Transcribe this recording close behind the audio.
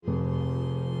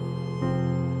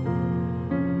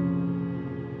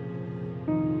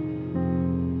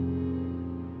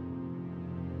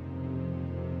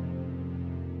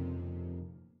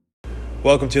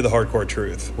Welcome to The Hardcore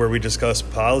Truth, where we discuss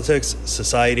politics,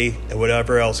 society, and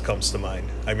whatever else comes to mind.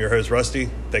 I'm your host, Rusty.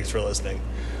 Thanks for listening.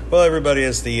 Well, everybody,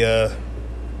 it's the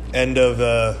end of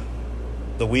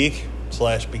the week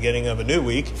 / beginning of a new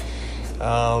week.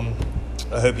 I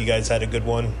hope you guys had a good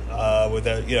one with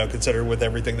that, consider with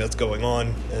everything that's going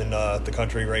on in the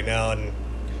country right now and,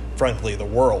 frankly, the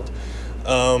world.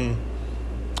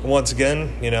 Once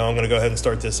again, I'm going to go ahead and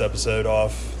start this episode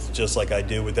off just like I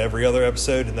do with every other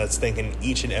episode, and that's thanking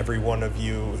each and every one of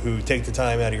you who take the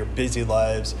time out of your busy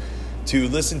lives to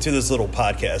listen to this little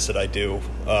podcast that I do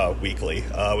weekly.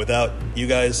 Without you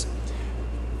guys,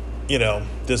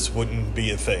 this wouldn't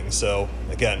be a thing. So,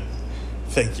 again,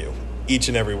 thank you. Each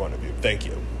and every one of you. Thank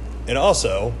you. And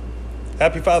also,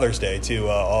 happy Father's Day to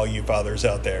all you fathers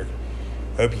out there.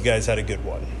 Hope you guys had a good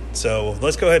one. So,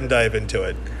 let's go ahead and dive into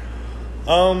it.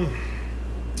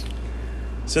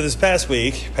 So this past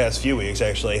few weeks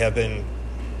actually, have been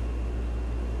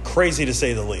crazy to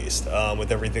say the least, with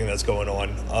everything that's going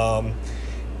on.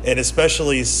 And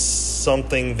especially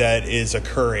something that is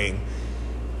occurring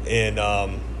in a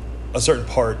certain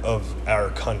part of our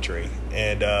country.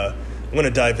 And I'm going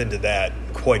to dive into that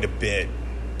quite a bit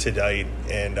tonight.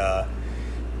 And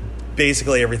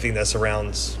basically everything that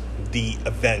surrounds the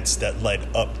events that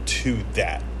led up to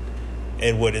that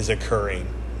and what is occurring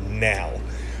now.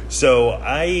 So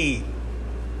I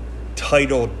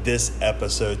titled this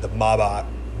episode the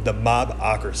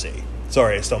Mobocracy.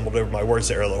 Sorry, I stumbled over my words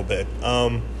there a little bit.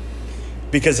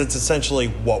 Because it's essentially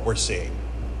what we're seeing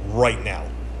right now.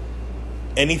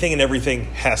 Anything and everything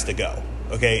has to go.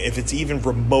 Okay, if it's even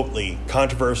remotely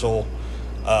controversial,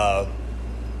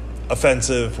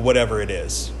 offensive, whatever it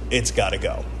is, it's got to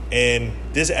go. And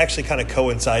this actually kind of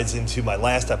coincides into my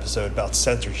last episode about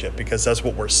censorship, because that's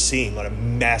what we're seeing on a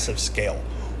massive scale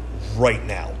right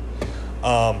now.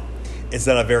 It's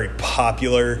not a very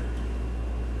popular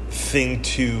thing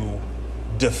to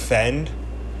defend,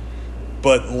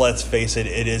 but let's face it,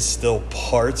 it is still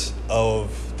part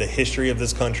of the history of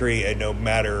this country, and no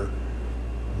matter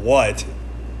what,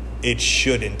 it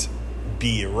shouldn't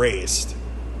be erased,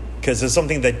 because it's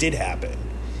something that did happen,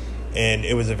 and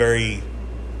it was a very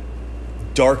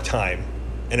dark time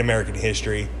in American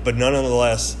history, but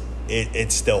nonetheless,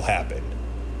 it still happened.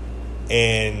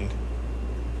 And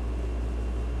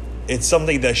it's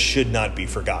something that should not be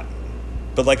forgotten.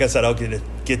 But like I said, I'll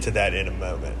get to that in a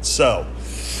moment. So,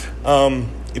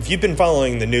 if you've been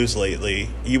following the news lately,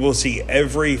 you will see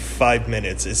every 5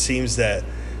 minutes, it seems that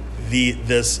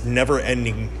this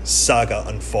never-ending saga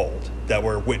unfold that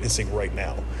we're witnessing right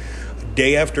now.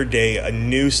 Day after day, a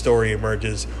new story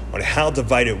emerges on how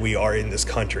divided we are in this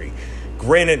country.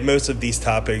 Granted, most of these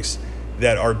topics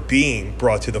that are being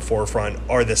brought to the forefront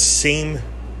are the same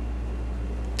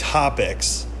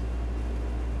topics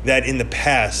that in the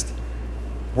past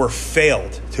were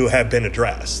failed to have been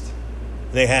addressed.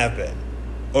 They have been.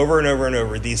 Over and over and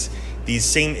over, these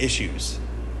same issues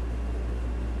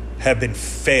have been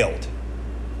failed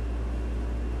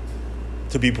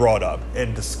to be brought up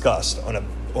and discussed on a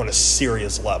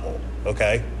serious level,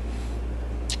 okay?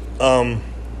 In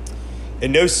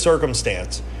no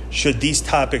circumstance should these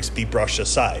topics be brushed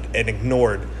aside and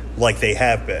ignored like they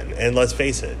have been. And let's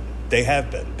face it, they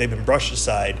have been. They've been brushed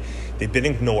aside. They've been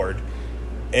ignored.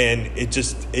 And it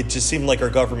just seemed like our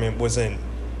government wasn't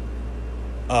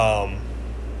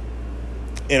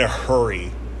in a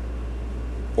hurry,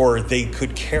 or they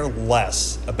could care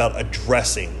less about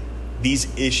addressing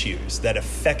these issues that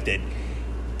affected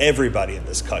everybody in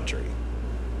this country.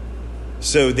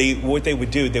 So what they would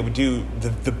do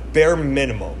the bare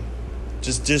minimum,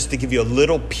 just to give you a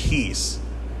little piece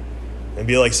and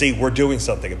be like, see, we're doing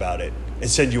something about it, and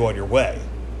send you on your way.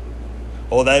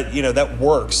 Well, that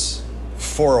works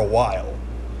for a while.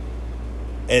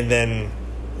 And then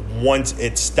once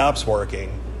it stops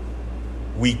working,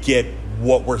 we get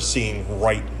what we're seeing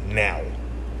right now.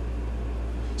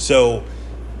 So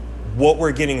what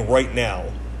we're getting right now,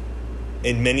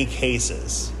 in many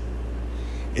cases,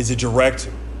 is a direct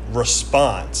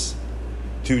response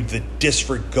to the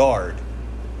disregard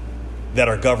that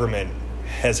our government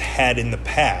has had in the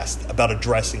past about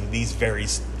addressing these very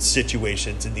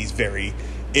situations and these very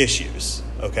issues,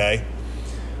 okay?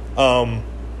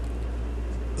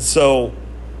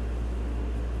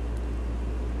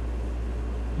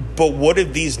 But what are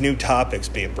these new topics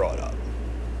being brought up?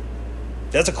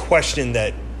 That's a question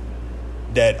that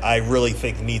I really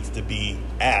think needs to be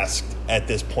asked at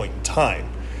this point in time.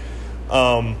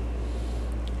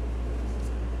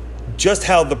 Just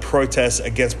how the protests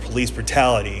against police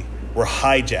brutality were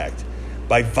hijacked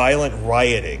by violent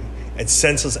rioting and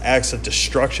senseless acts of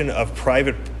destruction of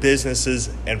private businesses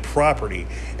and property,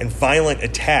 and violent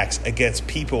attacks against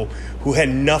people who had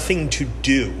nothing to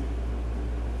do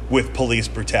with police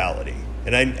brutality.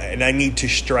 And I need to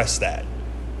stress that.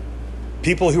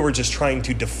 People who were just trying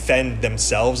to defend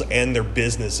themselves and their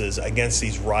businesses against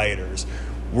these rioters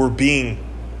were being,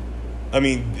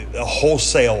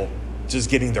 wholesale, just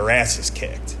getting their asses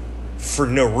kicked for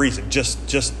no reason, just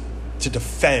to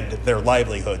defend their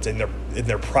livelihoods and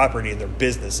their property and their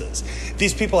businesses.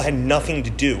 These people had nothing to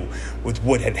do with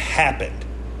what had happened,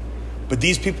 but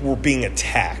these people were being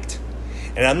attacked.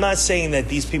 And I'm not saying that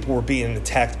these people were being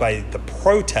attacked by the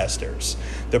protesters.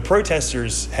 The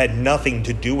protesters had nothing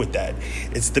to do with that.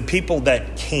 It's the people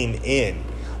that came in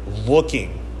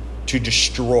looking to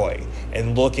destroy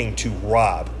and looking to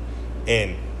rob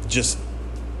and just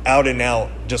out and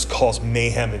out just cause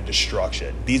mayhem and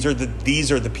destruction. These are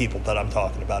the people that I'm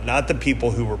talking about, not the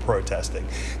people who were protesting.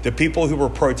 The people who were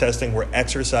protesting were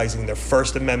exercising their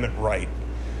First Amendment right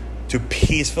to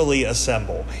peacefully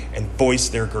assemble and voice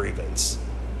their grievance.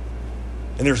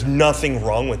 And there's nothing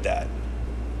wrong with that.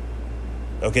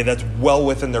 Okay, that's well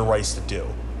within their rights to do.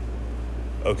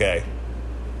 Okay.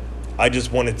 I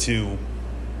just wanted to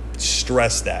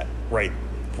stress that right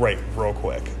real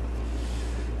quick.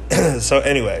 So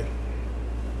anyway,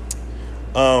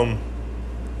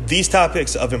 these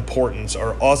topics of importance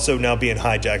are also now being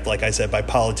hijacked, like I said, by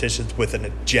politicians with an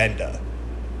agenda.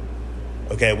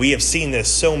 Okay, we have seen this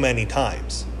so many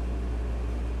times.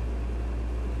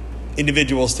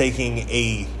 Individuals taking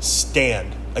a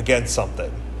stand against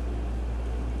something,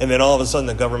 and then all of a sudden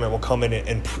the government will come in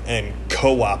and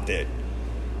co-opt it,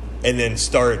 and then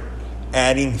start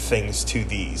adding things to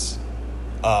these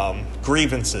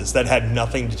grievances that had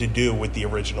nothing to do with the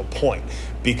original point.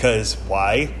 Because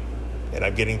why? And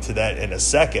I'm getting to that in a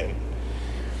second.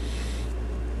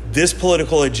 This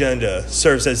political agenda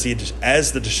serves as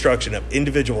the destruction of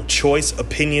individual choice,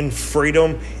 opinion,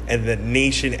 freedom, and the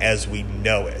nation as we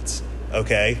know it.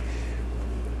 Okay?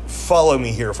 Follow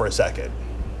me here for a second.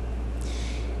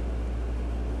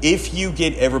 If you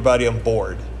get everybody on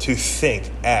board to think,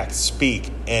 act, speak,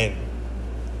 and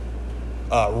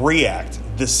react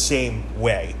the same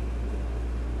way,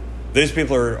 those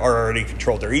people are already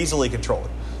controlled. They're easily controlled.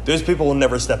 Those people will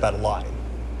never step out of line.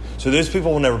 So those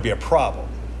people will never be a problem.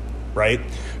 Right?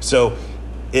 So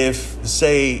if,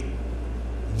 say,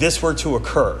 this were to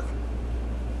occur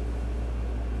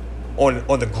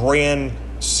on the grand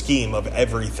scheme of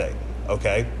everything,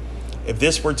 okay? If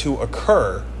this were to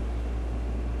occur,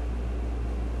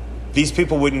 these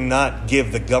people would not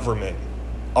give the government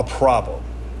a problem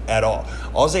at all.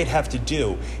 All they'd have to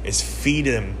do is feed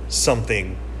them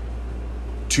something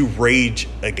to rage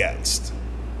against.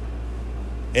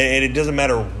 And it doesn't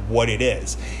matter what it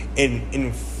is. And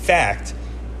in fact,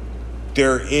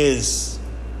 there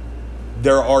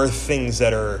are things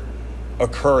that are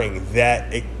occurring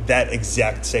that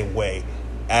exact same way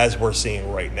as we're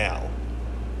seeing right now.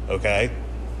 Okay?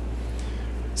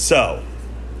 So,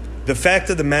 the fact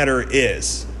of the matter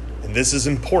is, and this is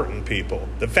important, people,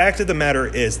 the fact of the matter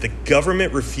is the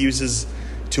government refuses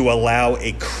to allow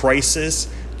a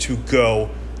crisis to go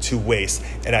to waste.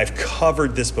 And I've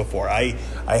covered this before. I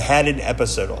had an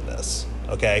episode on this,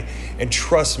 okay? And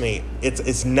trust me,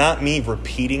 it's not me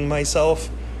repeating myself,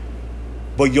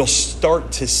 but you'll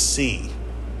start to see,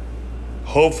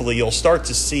 hopefully you'll start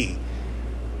to see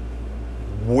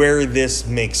where this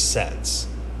makes sense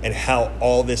and how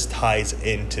all this ties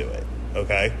into it,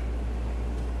 okay?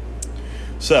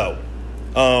 So,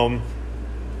 and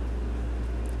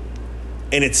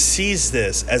it sees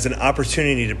this as an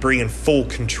opportunity to bring in full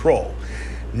control.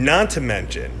 Not to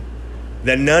mention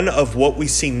that none of what we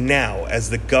see now as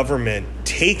the government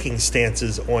taking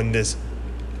stances on this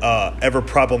ever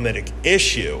problematic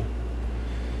issue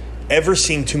ever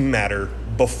seemed to matter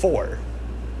before.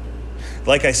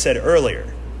 Like I said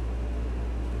earlier,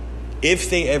 if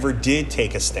they ever did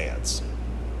take a stance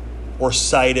or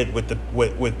sided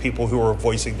with people who were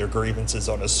voicing their grievances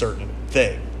on a certain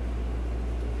thing,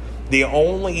 they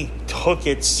only took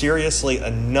it seriously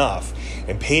enough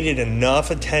and paid it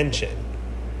enough attention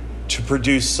to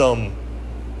produce some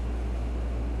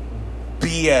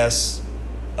BS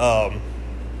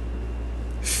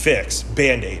fix,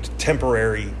 Band-Aid,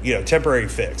 temporary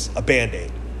fix, a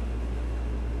Band-Aid,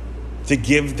 to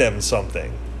give them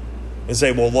something and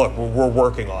say, well, look, we're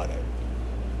working on it.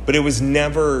 But it was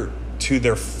never to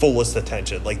their fullest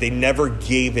attention. Like, they never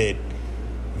gave it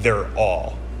their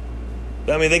all.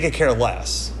 I mean, they could care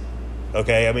less,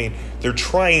 okay? I mean, they're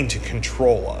trying to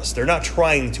control us. They're not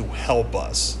trying to help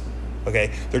us,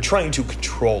 okay? They're trying to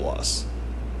control us.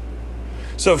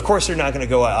 So of course they're not going to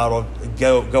go out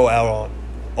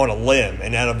on a limb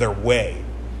and out of their way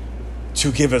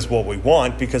to give us what we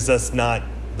want, because that's not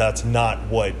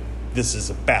what this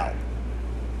is about.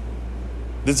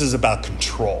 This is about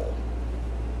control.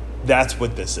 That's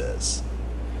what this is.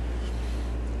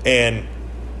 And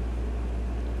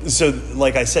so,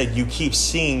 like I said, you keep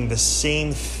seeing the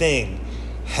same thing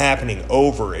happening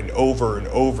over and over and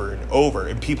over and over,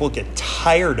 and people get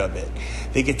tired of it.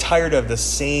 They get tired of the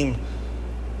same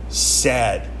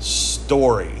sad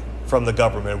story from the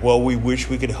government. Well, we wish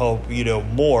we could help,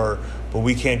 more, but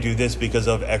we can't do this because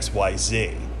of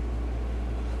XYZ.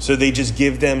 So they just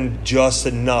give them just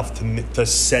enough to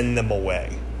send them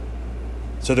away.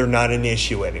 So they're not an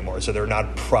issue anymore. So they're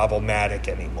not problematic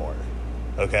anymore.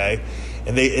 Okay?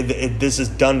 And this is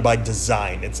done by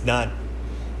design. It's not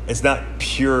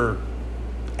pure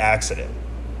accident.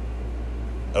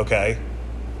 Okay?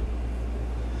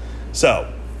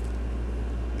 So,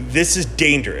 this is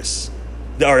dangerous.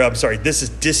 This is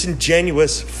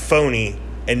disingenuous, phony,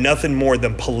 and nothing more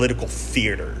than political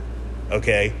theater.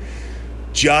 Okay?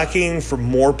 Jockeying for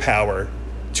more power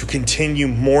to continue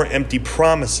more empty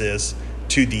promises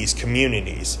to these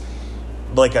communities.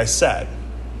 Like I said,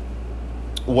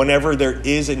 whenever there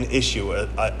is an issue,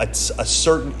 a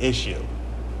certain issue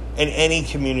in any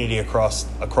community across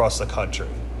the country,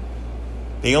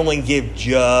 they only give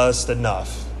just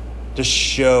enough to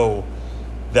show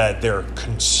that they're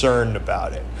concerned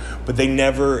about it, but they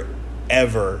never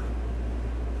ever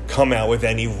come out with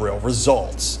any real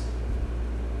results.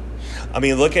 I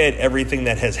mean, look at everything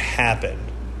that has happened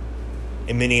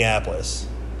in Minneapolis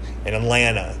and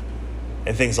Atlanta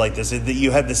and things like this.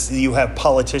 You have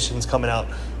politicians coming out,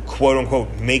 quote unquote,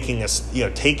 taking a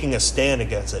stand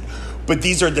against it. But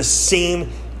these are the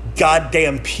same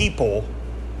goddamn people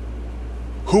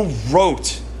who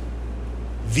wrote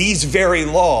these very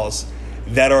laws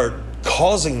that are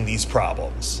causing these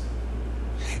problems.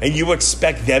 And you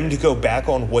expect them to go back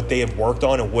on what they have worked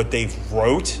on and what they've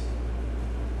wrote?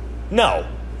 No,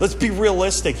 let's be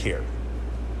realistic here.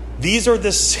 These are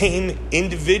the same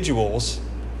individuals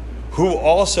who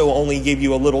also only give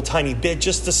you a little tiny bit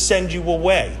just to send you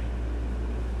away.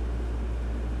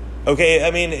 Okay,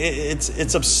 I mean,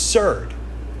 it's absurd.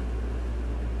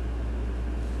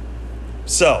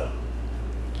 So,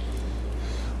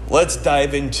 let's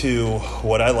dive into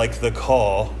what I like to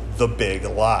call the big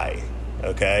lie.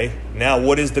 Okay? Now,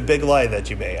 what is the big lie that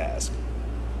you may ask?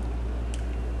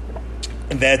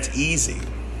 That's easy.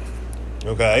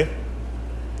 Okay?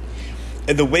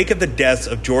 In the wake of the deaths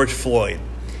of George Floyd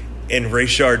and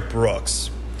Rayshard Brooks,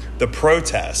 the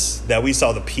protests that we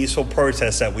saw, the peaceful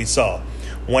protests that we saw,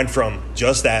 went from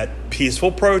just that,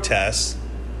 peaceful protests,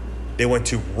 they went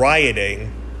to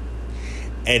rioting,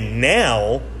 and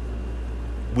now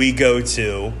we go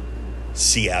to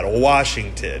Seattle,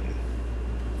 Washington,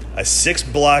 a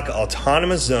 6-block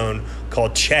autonomous zone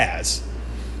called CHAZ,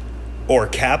 or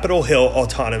Capitol Hill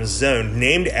Autonomous Zone,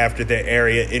 named after the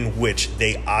area in which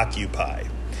they occupy.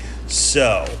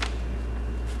 So,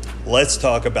 let's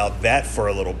talk about that for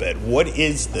a little bit. What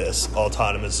is this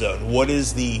autonomous zone? What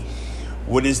is the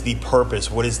purpose?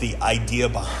 What is the idea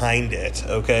behind it?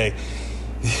 Okay.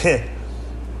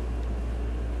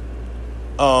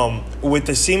 With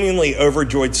the seemingly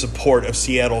overjoyed support of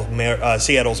Seattle's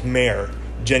mayor,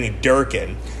 Jenny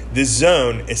Durkin, the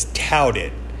zone is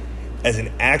touted as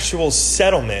an actual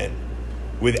settlement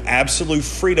with absolute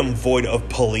freedom void of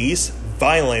police,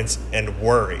 violence, and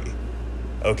worry.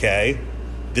 Okay?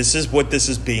 This is what this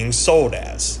is being sold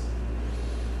as.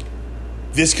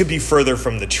 This could be further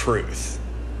from the truth.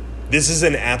 This is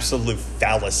an absolute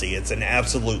fallacy. It's an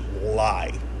absolute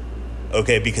lie.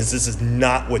 Okay? Because this is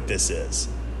not what this is.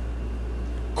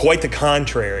 Quite the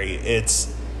contrary.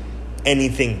 It's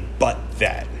anything but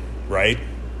that. Right?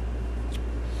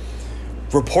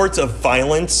 Reports of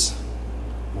violence,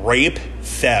 rape,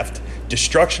 theft,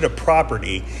 destruction of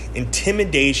property,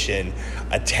 intimidation,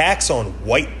 attacks on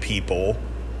white people,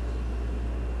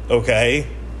 okay?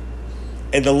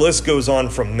 And the list goes on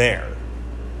from there.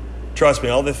 Trust me,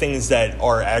 all the things that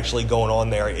are actually going on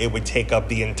there, it would take up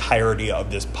the entirety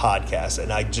of this podcast,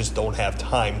 and I just don't have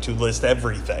time to list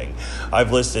everything.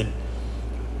 I've listed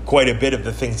quite a bit of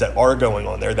the things that are going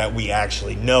on there that we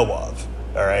actually know of,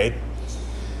 all right?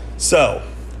 So,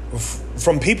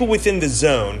 from people within the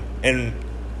zone and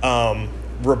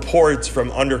reports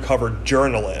from undercover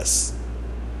journalists,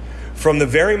 from the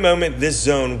very moment this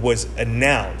zone was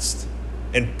announced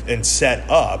and set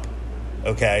up,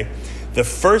 okay, the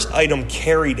first item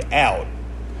carried out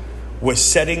was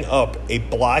setting up a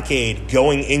blockade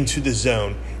going into the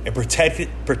zone and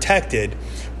protected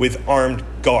with armed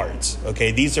guards.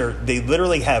 Okay, they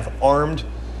literally have armed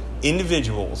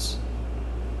individuals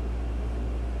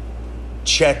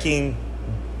checking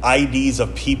IDs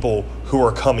of people who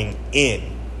are coming in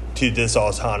to this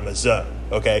autonomous zone.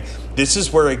 Okay, this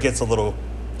is where it gets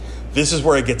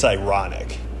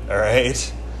ironic. All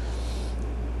right.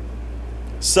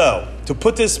 So, to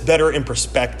put this better in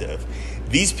perspective,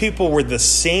 these people were the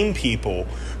same people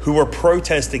who were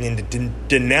protesting and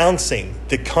denouncing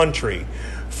the country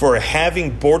for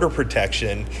having border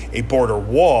protection, a border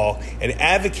wall, and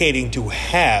advocating to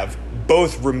have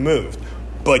both removed.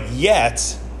 But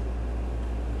yet,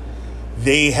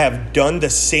 they have done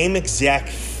the same exact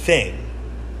thing.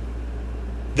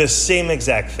 The same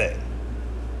exact thing.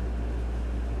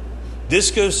 This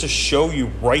goes to show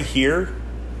you right here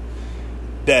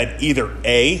that either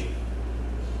A,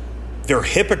 they're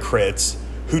hypocrites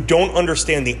who don't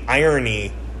understand the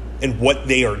irony in what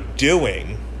they are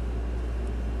doing,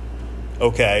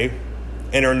 okay,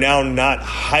 and are now not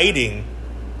hiding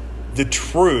the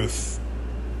truth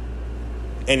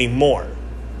anymore,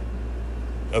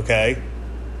 okay?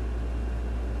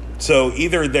 So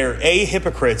either they're A,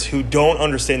 hypocrites who don't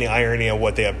understand the irony of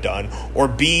what they have done, or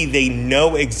B, they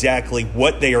know exactly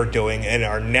what they are doing and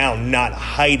are now not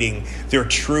hiding their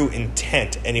true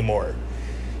intent anymore.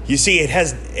 You see, it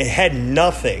had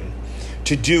nothing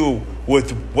to do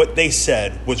with what they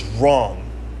said was wrong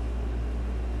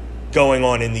going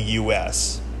on in the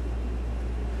U.S.,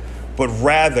 but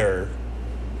rather,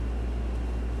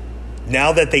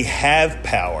 now that they have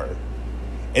power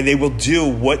and they will do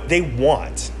what they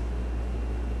want,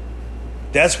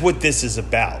 that's what this is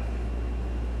about.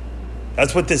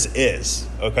 That's what this is,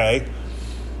 okay?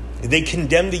 They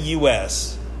condemn the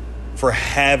U.S. for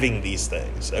having these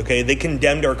things, okay? They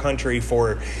condemned our country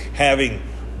for having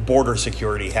border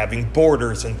security, having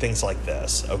borders and things like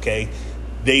this, okay?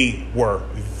 They were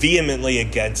vehemently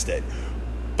against it.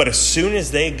 But as soon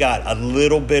as they got a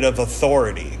little bit of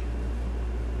authority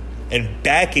and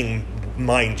backing,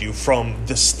 mind you, from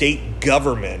the state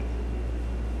government,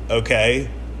 okay,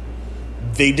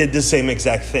 they did the same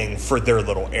exact thing for their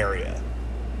little area.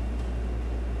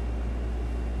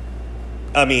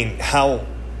 I mean,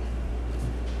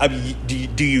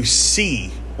 do you see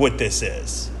what this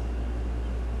is?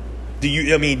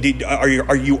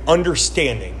 Are you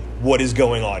understanding what is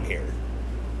going on here?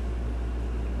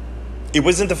 It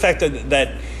wasn't the fact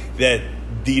that the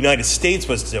United States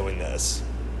was doing this,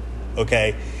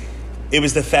 okay? It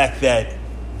was the fact that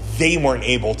they weren't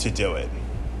able to do it.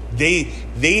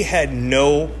 They had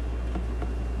no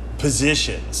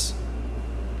positions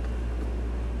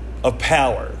of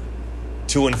power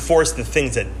to enforce the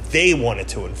things that they wanted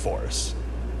to enforce.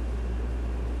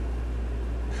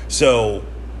 So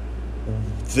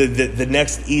the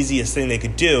next easiest thing they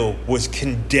could do was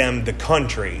condemn the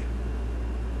country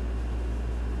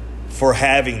for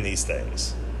having these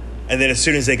things. And then as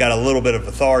soon as they got a little bit of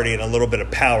authority and a little bit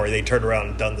of power, they turned around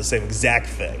and done the same exact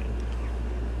thing.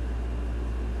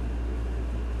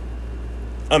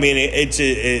 I mean,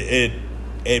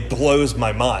 it blows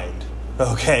my mind.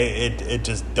 Okay, it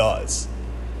just does.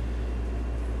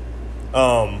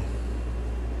 And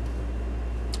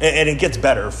it gets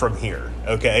better from here.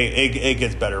 Okay, it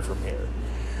gets better from here.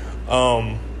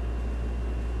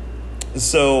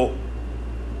 So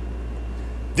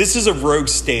this is a rogue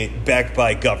state backed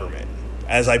by government,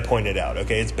 as I pointed out.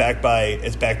 Okay, it's backed by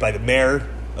the mayor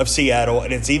of Seattle,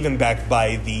 and it's even backed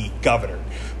by the governor,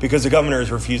 because the governor is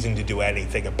refusing to do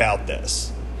anything about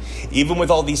this. Even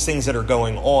with all these things that are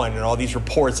going on and all these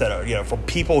reports that are, from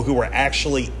people who are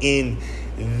actually in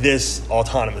this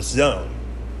autonomous zone,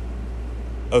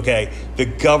 okay, the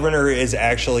governor is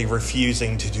actually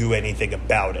refusing to do anything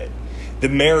about it. The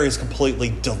mayor is completely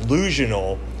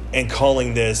delusional and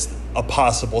calling this a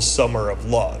possible summer of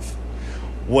love,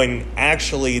 when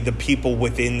actually the people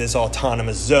within this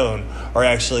autonomous zone are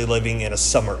actually living in a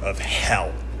summer of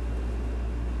hell.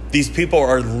 These people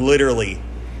are literally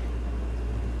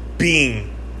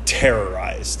being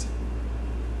terrorized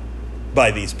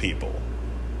by these people.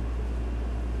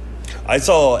 I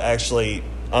saw actually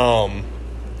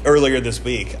earlier this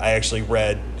week, I actually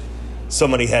read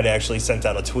somebody had actually sent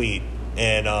out a tweet,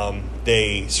 and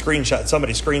somebody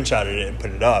screenshotted it and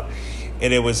put it up,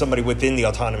 and it was somebody within the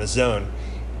autonomous zone,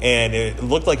 and it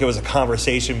looked like it was a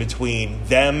conversation between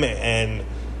them and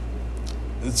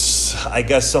I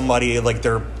guess somebody like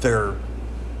their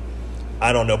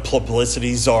I don't know,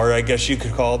 publicity czar, I guess you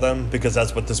could call them, because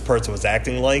that's what this person was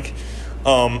acting like.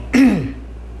 And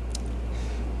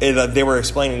they were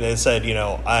explaining, they said,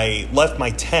 I left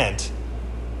my tent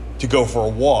to go for a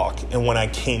walk, and when I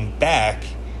came back,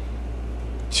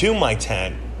 to my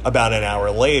tent, about an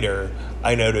hour later,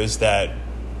 I noticed that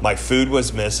my food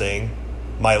was missing,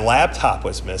 my laptop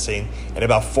was missing, and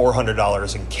about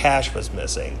 $400 in cash was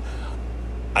missing.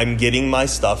 I'm getting my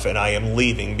stuff and I am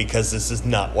leaving because this is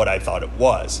not what I thought it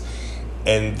was.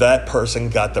 And that person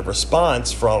got the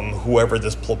response from whoever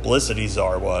this publicity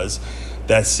czar was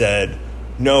that said,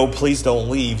 no, please don't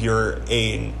leave. You're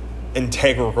an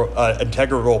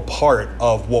integral part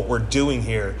of what we're doing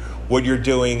here. What you're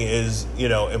doing is,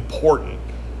 important.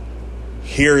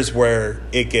 Here's where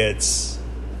it gets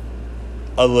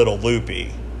a little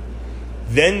loopy.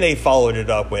 Then they followed it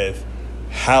up with,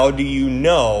 how do you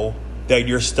know that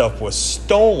your stuff was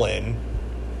stolen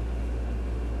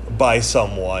by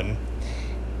someone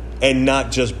and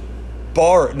not just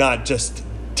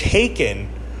taken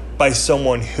by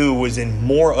someone who was in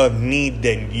more of need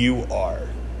than you are?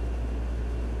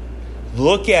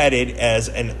 Look at it as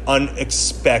an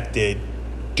unexpected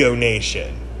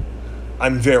donation.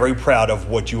 I'm very proud of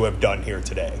what you have done here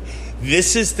today.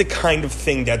 This is the kind of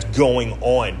thing that's going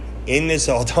on in this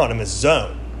autonomous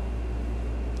zone.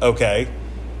 Okay?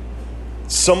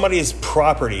 Somebody's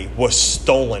property was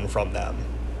stolen from them,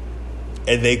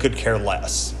 and they could care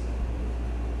less.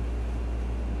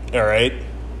 All right?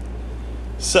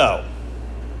 So,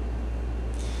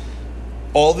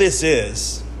 all this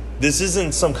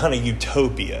isn't some kind of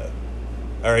utopia.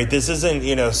 All right? This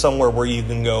isn't, somewhere where you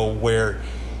can go where,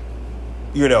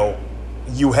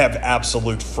 you have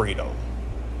absolute freedom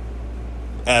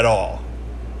at all.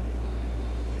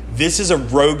 This is a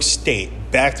rogue state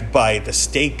backed by the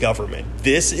state government.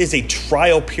 This is a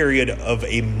trial period of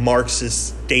a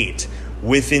Marxist state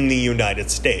within the United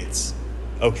States.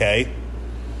 Okay?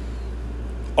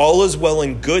 All is well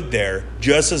and good there,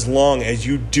 just as long as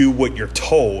you do what you're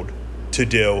told to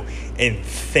do and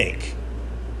think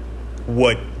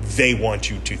what they want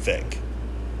you to think.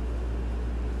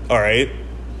 All right?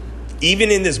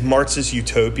 Even in this Marxist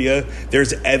utopia,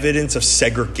 there's evidence of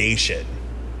segregation.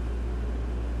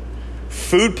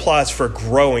 Food plots for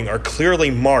growing are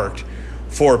clearly marked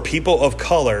for people of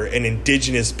color and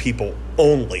indigenous people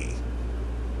only.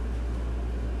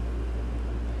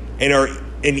 And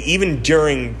even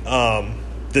during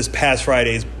this past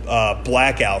Friday's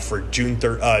blackout for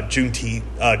Juneteenth,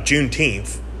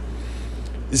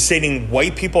 stating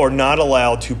white people are not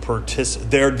allowed to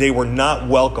participate. They were not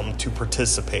welcome to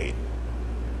participate.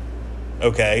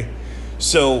 Okay?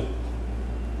 So,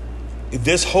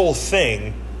 this whole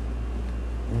thing,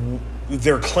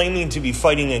 they're claiming to be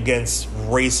fighting against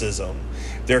racism.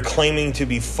 They're claiming to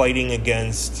be fighting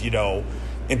against,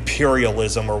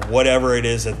 imperialism or whatever it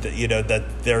is that, that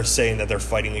they're saying that they're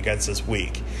fighting against this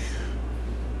week.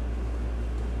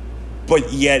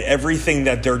 But yet everything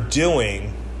that they're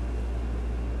doing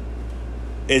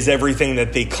is everything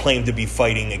that they claim to be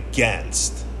fighting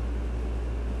against.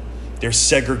 There's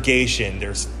segregation,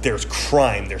 there's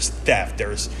crime, there's theft,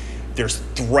 there's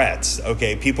threats.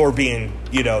 Okay, people are being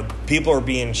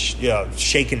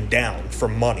shaken down for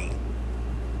money.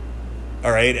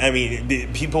 All right, I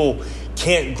mean, people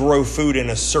can't grow food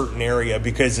in a certain area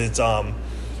because it's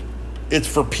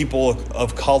for people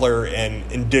of color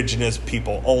and indigenous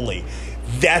people only.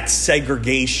 That's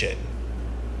segregation.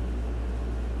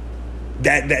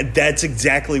 That's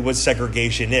exactly what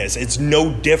segregation is. It's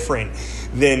no different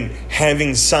than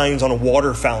having signs on a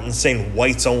water fountain saying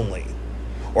whites only,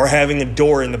 or having a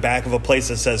door in the back of a place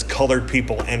that says colored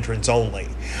people entrance only.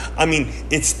 I mean,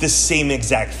 it's the same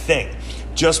exact thing.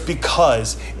 Just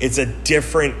because it's a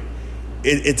different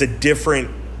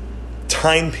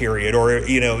time period, or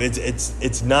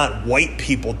it's not white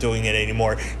people doing it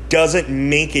anymore, doesn't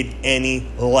make it any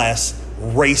less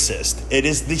racist. It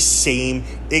is the same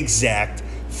exact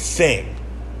thing.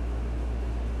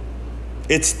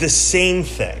 It's the same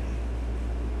thing.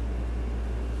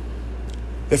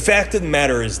 The fact of the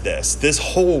matter is this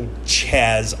whole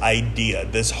Chaz idea,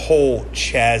 this whole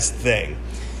Chaz thing,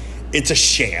 it's a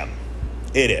sham.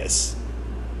 It is.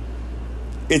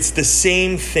 It's the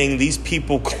same thing these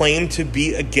people claim to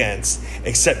be against,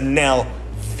 except now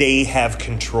they have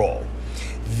control.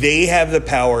 They have the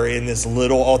power in this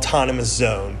little autonomous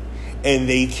zone, and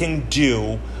they can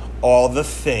do all the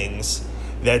things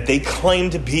that they claim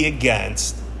to be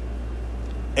against,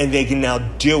 and they can now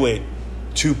do it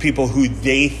to people who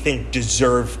they think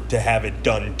deserve to have it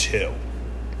done too.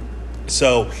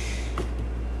 So,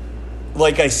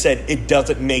 like I said, it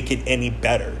doesn't make it any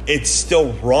better. It's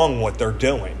still wrong what they're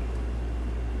doing.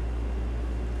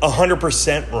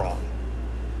 100% wrong.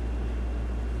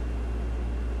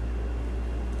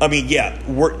 I mean, yeah,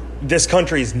 this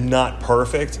country is not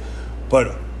perfect,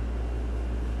 but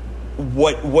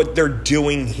what they're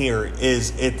doing here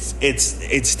is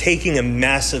it's taking a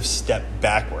massive step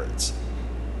backwards.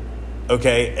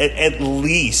 Okay, at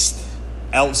least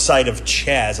outside of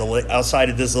Chaz, outside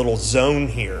of this little zone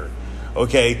here,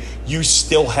 okay, you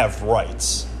still have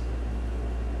rights.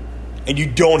 And you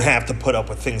don't have to put up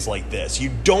with things like this.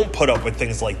 You don't put up with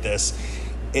things like this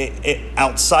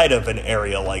outside of an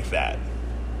area like that.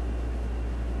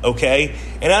 Okay?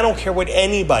 And I don't care what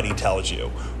anybody tells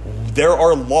you. There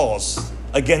are laws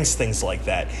against things like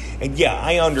that. And yeah,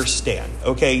 I understand.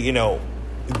 Okay, you know,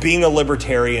 being a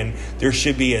libertarian, there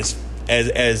should be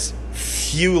as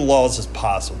few laws as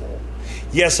possible.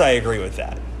 Yes, I agree with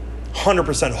that.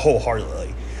 100%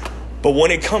 wholeheartedly. But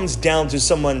when it comes down to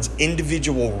someone's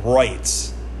individual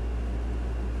rights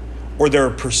or their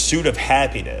pursuit of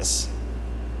happiness,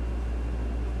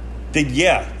 then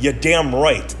yeah, you're damn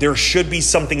right. There should be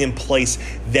something in place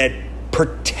that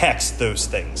protects those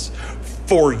things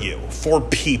for you, for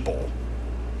people.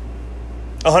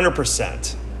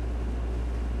 100%.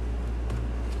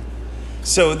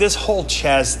 So this whole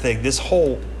Chaz thing,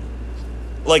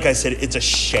 like I said, it's a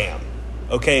sham.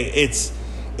 Okay? It's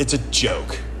a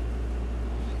joke.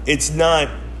 It's not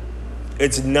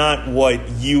what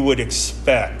you would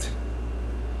expect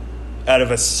out of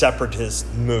a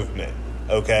separatist movement,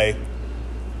 okay?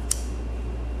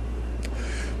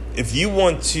 If you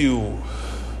want to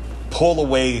pull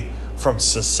away from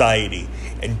society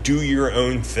and do your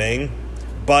own thing,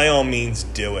 by all means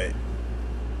do it.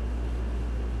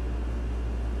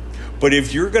 But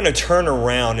if you're going to turn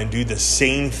around and do the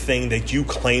same thing that you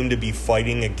claim to be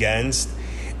fighting against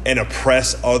and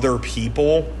oppress other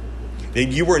people,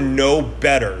 then you are no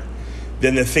better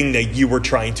than the thing that you were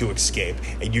trying to escape.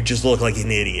 And you just look like an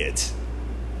idiot.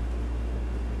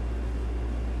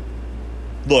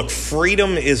 Look,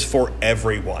 freedom is for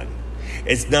everyone.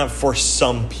 It's not for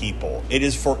some people. It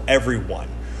is for everyone,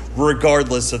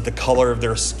 regardless of the color of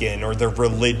their skin or their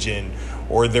religion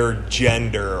or their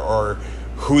gender or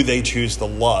who they choose to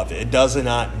love. It does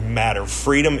not matter.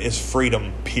 Freedom is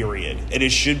freedom, period. And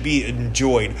it should be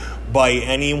enjoyed by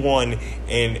anyone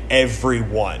and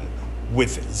everyone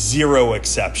with zero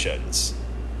exceptions.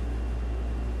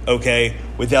 Okay?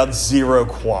 Without zero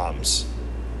qualms.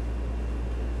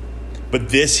 But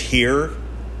this here,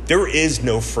 there is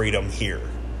no freedom here.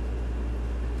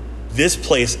 This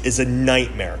place is a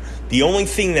nightmare. The only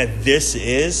thing that this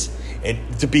is,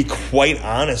 and to be quite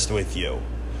honest with you,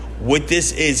 what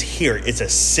this is here, it's a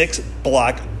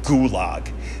 6-block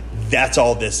gulag. That's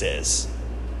all this is.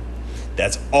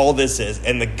 That's all this is.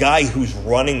 And the guy who's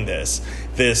running this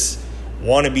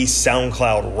wannabe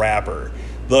SoundCloud rapper,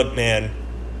 look, man,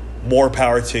 more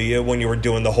power to you when you were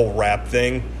doing the whole rap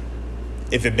thing.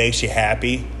 If it makes you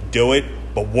happy, do it.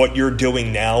 But what you're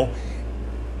doing now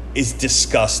is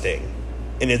disgusting.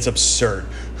 And it's absurd.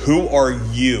 Who are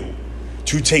you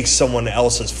to take someone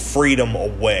else's freedom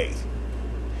away?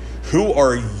 Who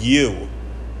are you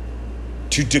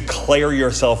to declare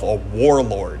yourself a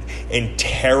warlord and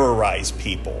terrorize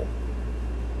people?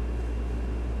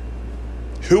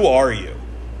 Who are you?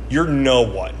 You're no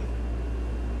one.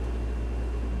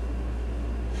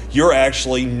 You're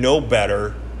actually no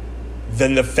better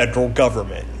than the federal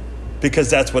government, because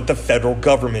that's what the federal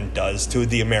government does to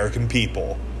the American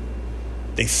people.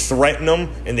 They threaten them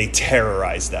and they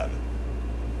terrorize them.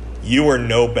 You are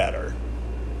no better.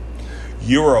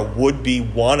 You're a would-be,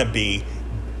 wannabe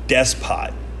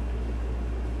despot.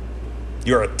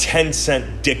 You're a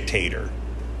 10-cent dictator.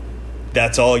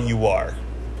 That's all you are.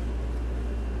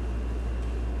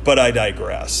 But I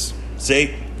digress.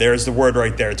 See, there's the word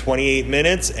right there. 28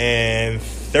 minutes and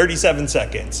 37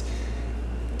 seconds.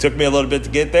 Took me a little bit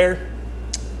to get there,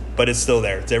 but it's still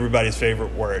there. It's everybody's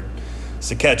favorite word.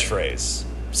 It's a catchphrase.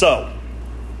 So,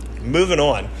 moving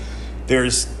on.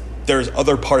 There's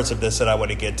other parts of this that I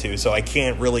want to get to, so I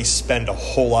can't really spend a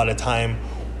whole lot of time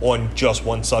on just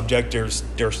one subject. There's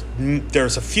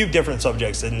a few different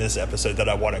subjects in this episode that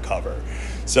I want to cover.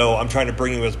 So I'm trying to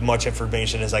bring you as much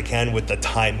information as I can with the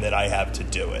time that I have to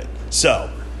do it.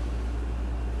 So,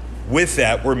 with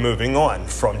that, we're moving on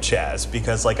from Chaz,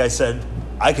 because like I said,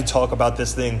 I could talk about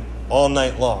this thing all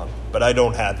night long, but I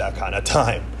don't have that kind of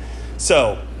time.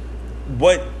 So,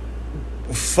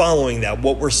 following that,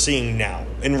 what we're seeing now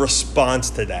in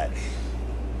response to that,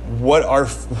 what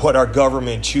our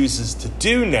government chooses to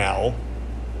do now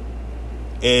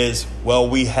is, well,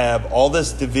 we have all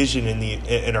this division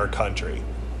in our country.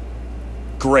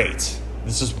 Great.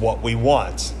 This is what we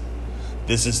want.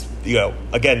 This is,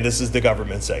 again, this is the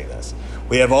government saying this.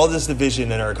 We have all this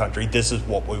division in our country. This is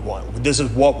what we want. This is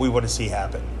what we want to see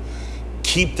happen.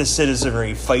 Keep the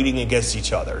citizenry fighting against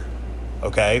each other.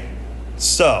 Okay?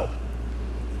 So,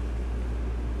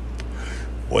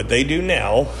 What they do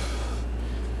now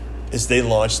is they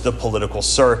launch the political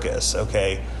circus,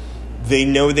 okay? They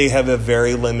know they have a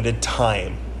very limited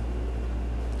time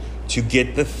to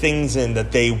get the things in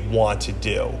that they want to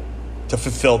do, to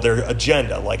fulfill their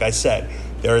agenda. Like I said,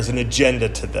 there is an agenda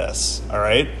to this, all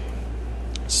right?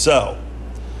 So,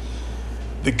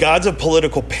 the gods of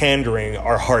political pandering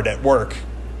are hard at work.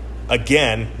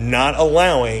 Again, not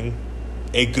allowing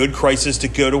a good crisis to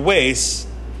go to waste.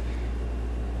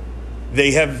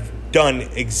 They have done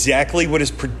exactly what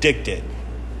is predicted.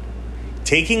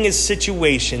 Taking a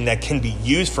situation that can be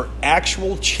used for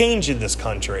actual change in this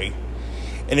country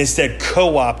and instead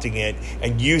co-opting it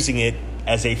and using it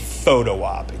as a photo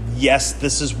op. Yes,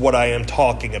 this is what I am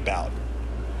talking about.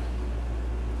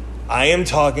 I am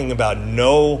talking about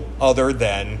no other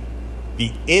than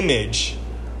the image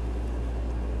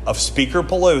of Speaker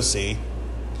Pelosi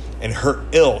and her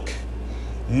ilk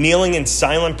kneeling in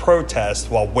silent protest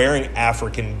while wearing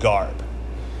African garb.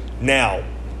 Now,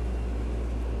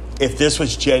 if this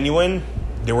was genuine,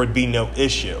 there would be no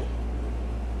issue.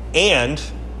 And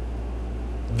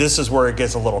this is where it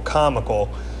gets a little comical,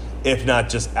 if not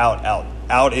just out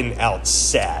and out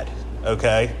sad,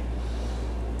 okay?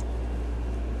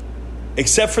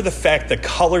 Except for the fact the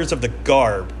colors of the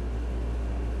garb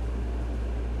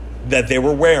that they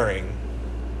were wearing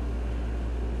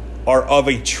are of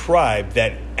a tribe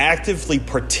that actively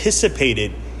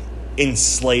participated in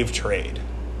slave trade.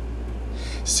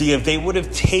 See, if they would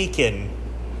have taken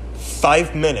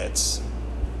 5 minutes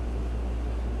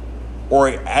or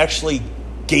actually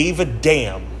gave a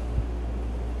damn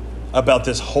about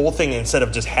this whole thing instead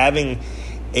of just having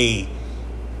a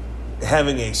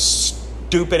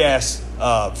stupid ass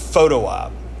photo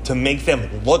op to make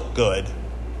them look good,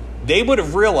 they would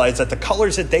have realized that the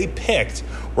colors that they picked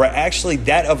were actually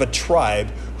that of a tribe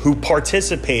who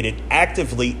participated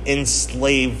actively in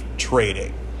slave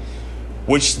trading,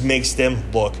 which makes them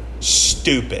look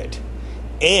stupid.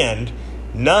 And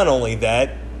not only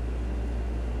that,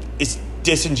 it's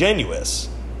disingenuous.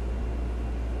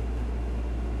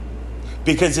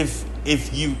 Because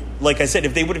if you, like I said,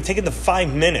 if they would have taken the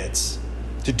 5 minutes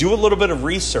to do a little bit of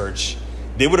research,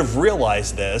 they would have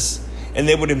realized this and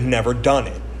they would have never done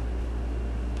it.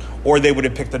 Or they would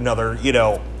have picked another,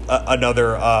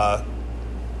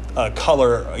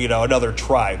 color, another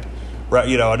tribe,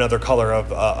 another color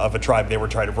of a tribe they were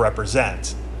trying to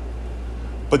represent.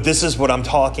 But this is what I'm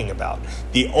talking about.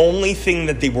 The only thing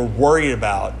that they were worried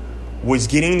about was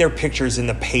getting their pictures in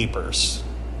the papers,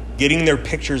 getting their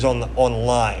pictures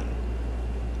online,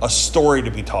 a story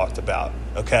to be talked about,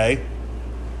 okay?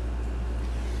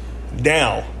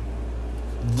 Now,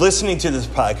 listening to this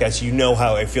podcast, you know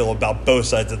how I feel about both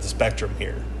sides of the spectrum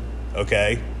here,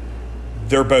 okay?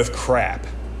 They're both crap.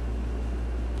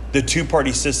 The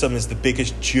two-party system is the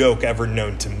biggest joke ever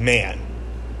known to man.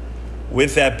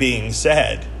 With that being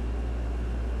said,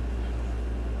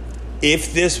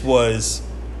 if this was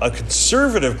a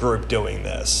conservative group doing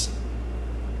this,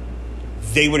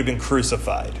 they would have been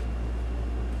crucified.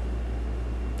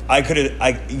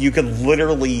 You could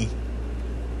literally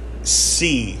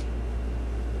see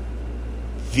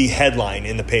the headline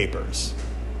in the papers.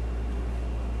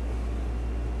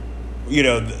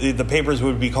 The papers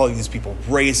would be calling these people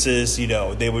racist.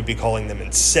 They would be calling them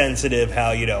insensitive.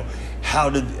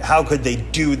 How could they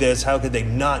do this? How could they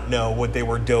not know what they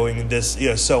were doing? This,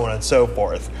 so on and so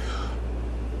forth.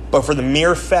 But for the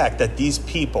mere fact that these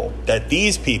people,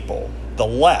 the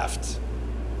left,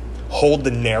 hold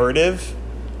the narrative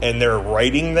and they're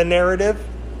writing the narrative,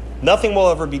 nothing will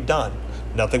ever be done.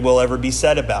 Nothing will ever be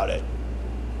said about it.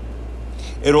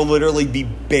 It'll literally be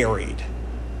buried.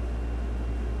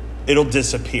 It'll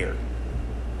disappear.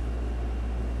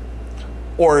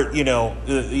 Or,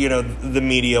 the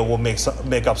media will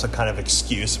make up some kind of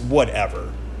excuse,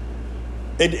 whatever.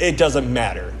 It doesn't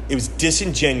matter. It was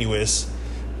disingenuous.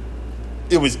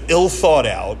 It was ill thought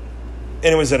out,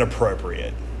 and it was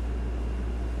inappropriate.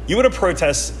 You want to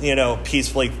protest,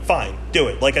 peacefully, fine, do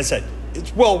it. Like I said,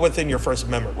 it's well within your First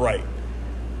Amendment right.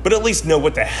 But at least know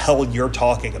what the hell you're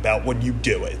talking about when you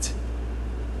do it.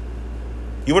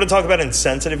 You want to talk about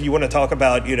insensitive? You want to talk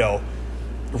about,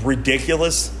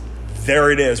 ridiculous?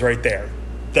 There it is right there.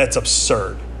 That's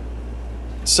absurd.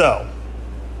 So,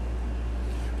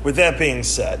 with that being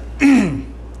said,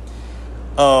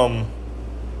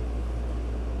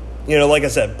 like I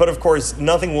said, but of course,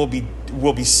 nothing will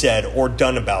be said or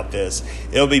done about this.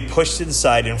 It'll be pushed to the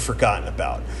side and forgotten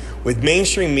about. With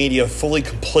mainstream media fully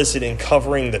complicit in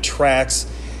covering the tracks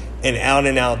and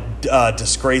out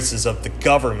disgraces of the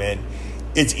government,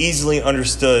 it's easily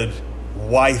understood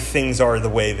why things are the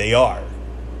way they are.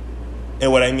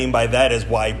 And what I mean by that is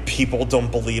why people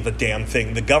don't believe a damn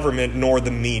thing the government nor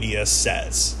the media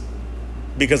says.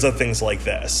 Because of things like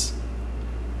this.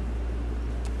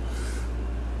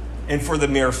 And for the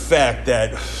mere fact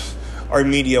that our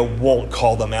media won't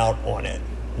call them out on it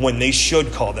when they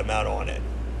should call them out on it.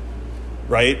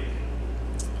 Right?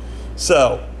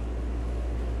 So,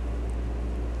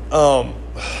 the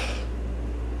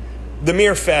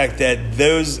mere fact that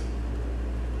those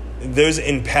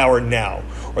in power now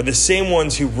are the same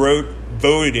ones who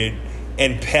voted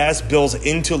and passed bills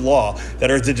into law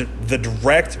that are the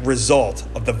direct result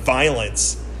of the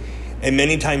violence and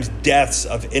many times deaths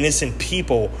of innocent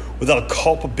people without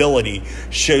culpability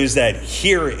shows that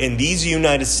here in these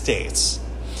United States,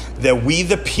 that we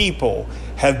the people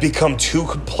have become too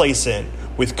complacent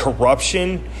with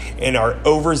corruption in our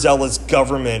overzealous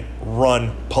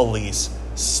government-run police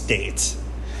state.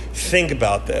 Think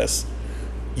about this.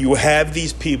 You have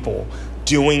these people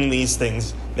doing these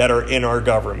things that are in our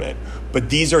government, but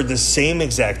these are the same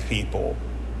exact people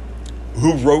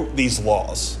who wrote these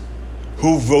laws,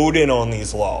 who voted on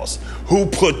these laws, who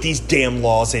put these damn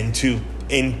laws into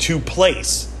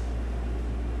place.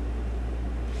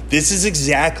 This is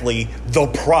exactly the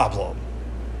problem.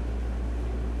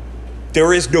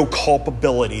 There is no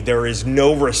culpability. There is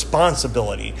no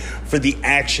responsibility for the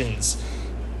actions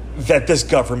that this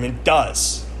government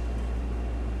does.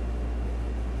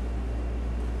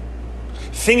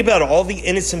 Think about all the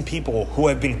innocent people who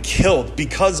have been killed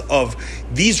because of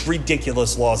these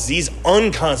ridiculous laws, these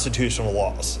unconstitutional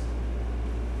laws,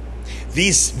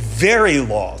 these very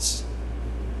laws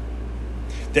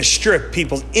that strip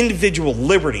people's individual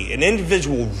liberty and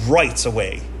individual rights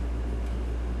away.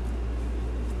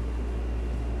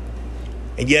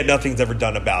 And yet nothing's ever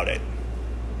done about it.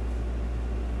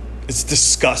 It's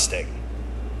disgusting.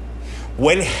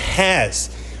 When has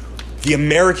the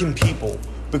American people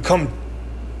become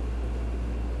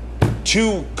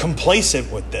too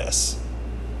complacent with this?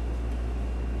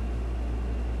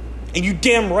 And you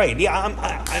damn right. Yeah,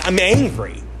 I'm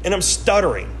angry and I'm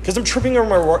stuttering because I'm tripping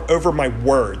over my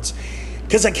words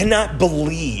because I cannot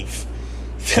believe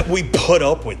that we put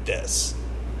up with this.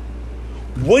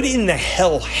 What in the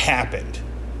hell happened?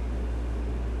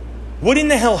 What in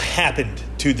the hell happened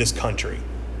to this country?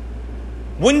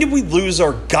 When did we lose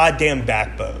our goddamn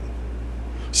backbone?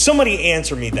 Somebody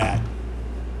answer me that.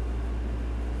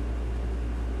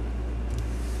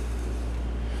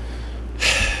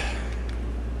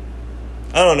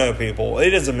 I don't know, people.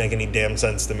 It doesn't make any damn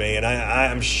sense to me, and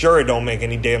I'm sure it don't make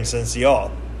any damn sense to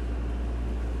y'all.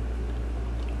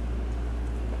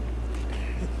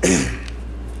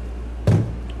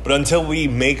 But until we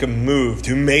make a move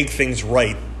to make things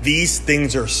right, these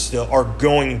things are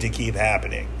going to keep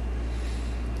happening.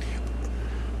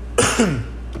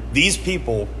 These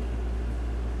people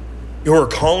who are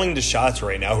calling the shots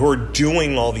right now, who are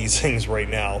doing all these things right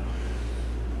now,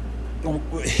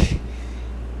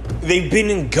 they've been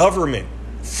in government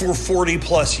for 40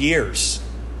 plus years.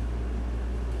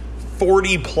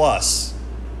 40 plus.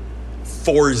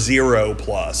 40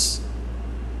 plus.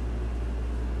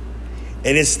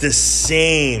 And it's the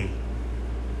same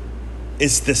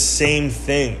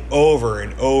thing over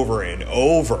and over and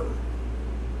over.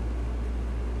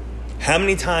 How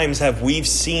many times have we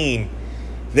seen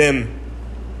them,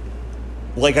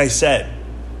 like I said,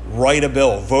 write a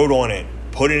bill, vote on it,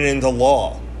 put it into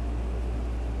law?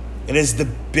 It is the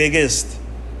biggest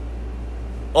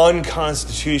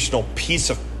unconstitutional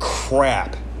piece of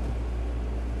crap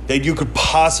that you could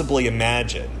possibly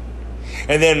imagine.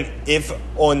 And then if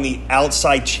on the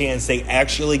outside chance they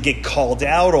actually get called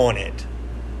out on it,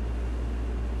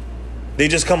 they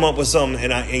just come up with some,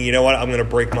 and you know what, I'm going to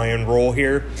break my own rule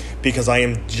here because I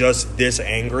am just this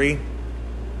angry.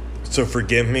 So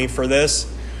forgive me for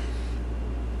this.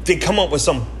 They come up with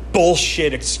some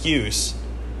bullshit excuse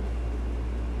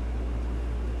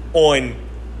on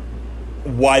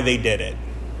why they did it.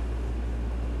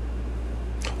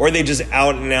 Or they just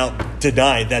out and out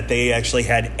deny that they actually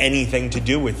had anything to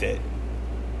do with it.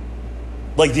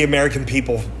 Like the American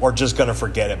people are just going to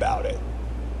forget about it.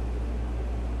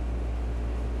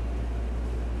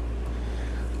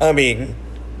 I mean,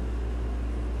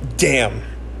 damn.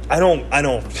 I don't.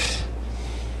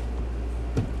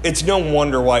 It's no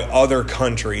wonder why other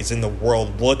countries in the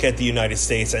world look at the United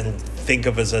States and think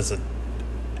of us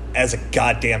as a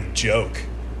goddamn joke.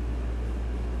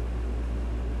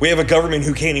 We have a government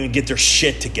who can't even get their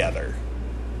shit together.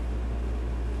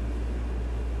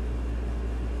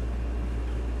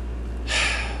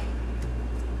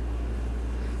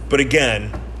 But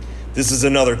again, this is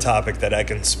another topic that I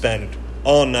can spend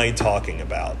all night talking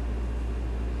about.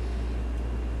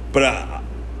 But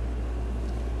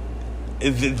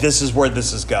this is where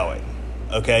this is going.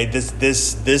 Okay,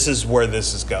 this is where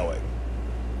this is going.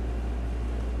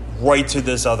 Right to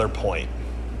this other point.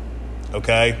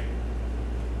 Okay?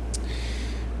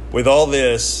 With all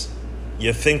this,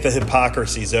 you think the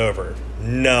hypocrisy's over.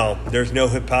 No, there's no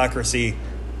hypocrisy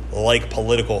like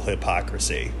political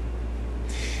hypocrisy.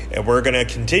 And we're going to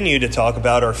continue to talk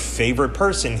about our favorite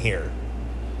person here.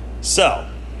 So,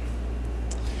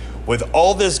 with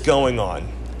all this going on,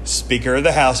 Speaker of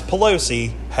the House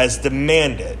Pelosi has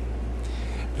demanded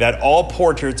that all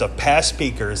portraits of past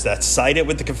speakers that sided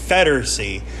with the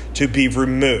Confederacy to be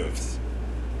removed.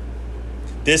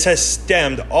 This has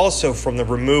stemmed also from the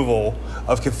removal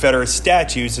of Confederate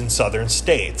statues in southern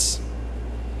states.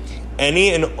 Any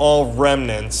and all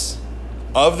remnants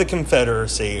of the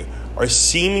Confederacy are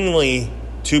seemingly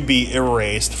to be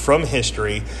erased from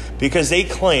history because they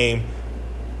claim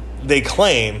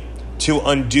to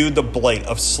undo the blight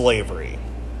of slavery.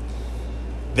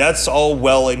 That's all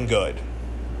well and good,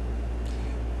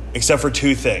 except for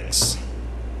two things.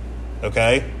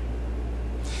 Okay?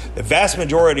 The vast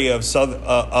majority of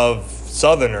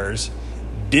Southerners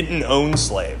didn't own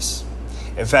slaves.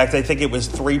 In fact, I think it was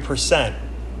 3%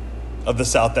 of the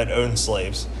South that owned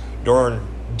slaves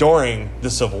during the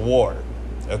Civil War.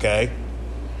 Okay?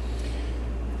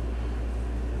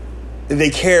 They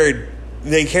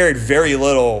cared very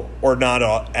little or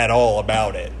not at all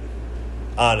about it,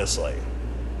 honestly.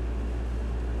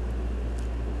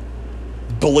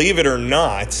 Believe it or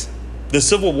not, the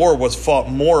Civil War was fought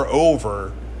more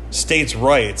over states'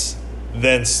 rights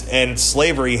and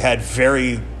slavery had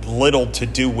very little to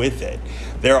do with it.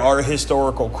 There are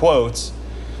historical quotes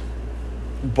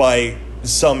by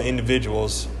some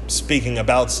individuals speaking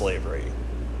about slavery.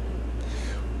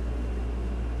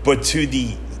 But to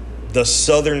the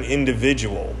Southern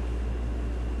individual,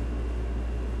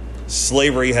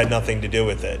 slavery had nothing to do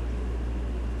with it.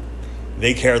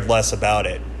 They cared less about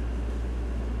it.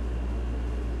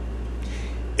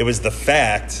 It was the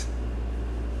fact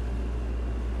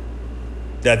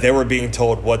that they were being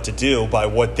told what to do by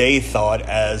what they thought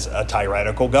as a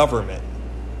tyrannical government.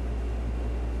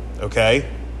 Okay?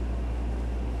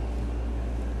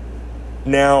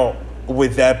 Now,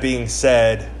 with that being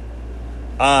said,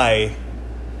 I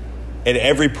and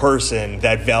every person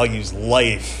that values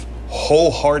life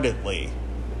wholeheartedly,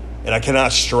 and I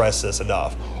cannot stress this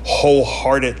enough,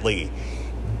 wholeheartedly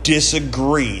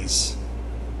disagrees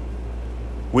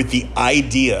with the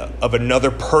idea of another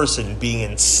person being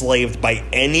enslaved by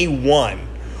anyone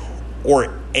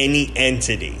or any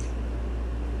entity.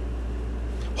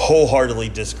 Wholeheartedly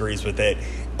disagrees with it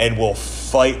and will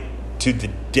fight to the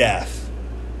death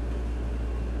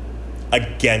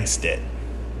against it.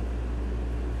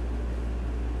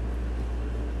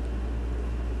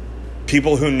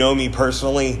 People who know me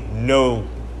personally know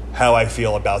how I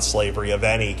feel about slavery of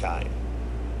any kind.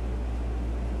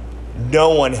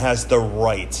 No one has the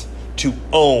right to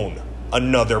own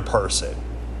another person.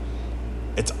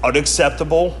 It's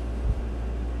unacceptable.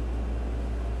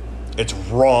 It's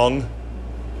wrong.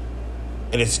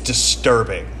 And it's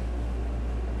disturbing.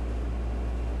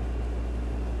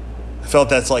 I felt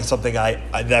that's like something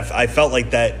I felt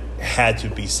like that had to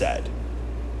be said.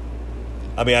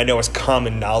 I mean, I know it's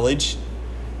common knowledge,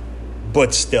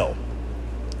 but still,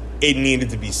 it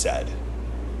needed to be said.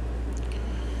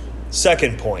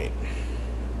 Second point.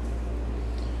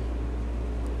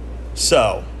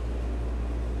 So,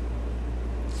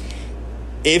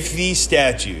 if these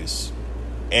statues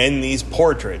and these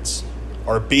portraits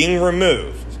are being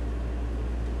removed,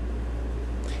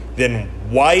 then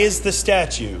why is the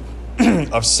statue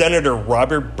of Senator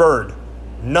Robert Byrd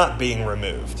not being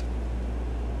removed?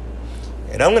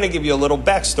 And I'm going to give you a little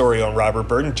backstory on Robert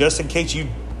Byrd, just in case you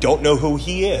don't know who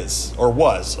he is, or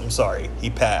was. I'm sorry, he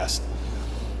passed.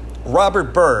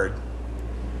 Robert Byrd,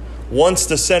 once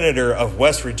the senator of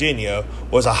West Virginia,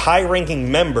 was a high-ranking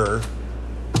member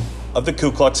of the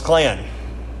Ku Klux Klan.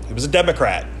 He was a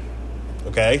Democrat,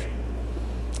 okay?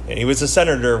 And he was a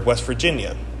senator of West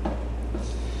Virginia.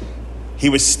 He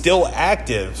was still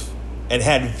active and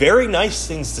had very nice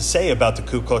things to say about the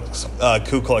Ku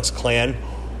Klux Klan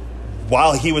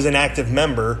while he was an active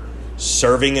member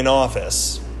serving in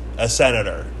office, a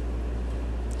senator.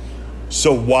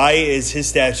 So why is his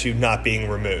statue not being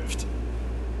removed?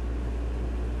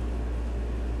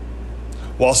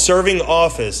 While serving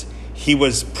office, he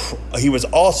was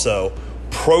also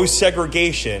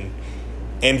pro-segregation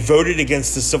and voted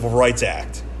against the Civil Rights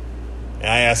Act. And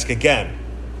I ask again,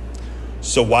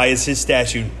 so why is his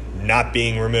statue not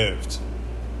being removed?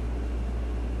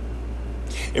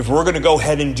 If we're going to go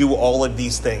ahead and do all of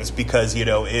these things because,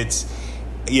 it's,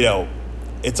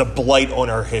 It's a blight on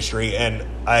our history, and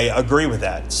I agree with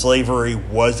that. Slavery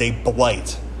was a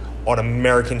blight on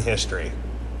American history.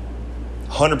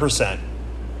 100%.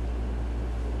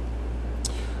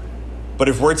 But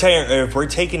if we're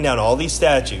taking down all these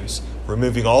statues,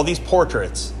 removing all these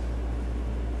portraits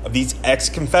of these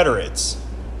ex-Confederates,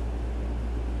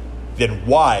 then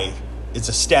why is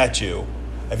a statue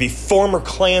of a former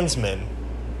Klansman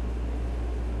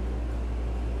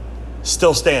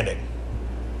still standing?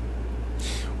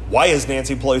 Why is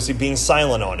Nancy Pelosi being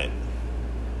silent on it?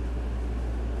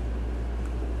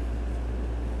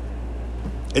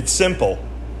 It's simple.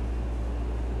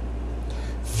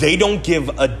 They don't give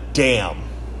a damn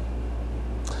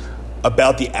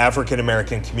about the African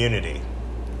American community.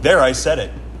 There, I said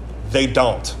it. They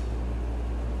don't.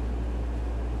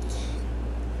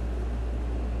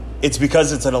 It's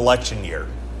because it's an election year.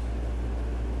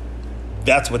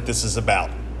 That's what this is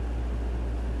about.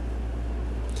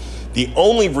 The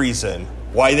only reason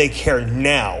why they care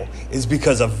now is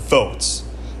because of votes.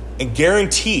 And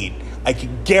I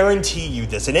can guarantee you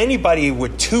this, and anybody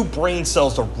with two brain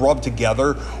cells to rub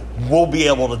together will be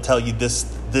able to tell you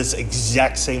this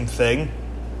exact same thing.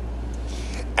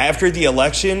 After the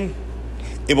election,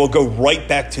 it will go right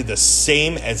back to the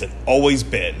same as it always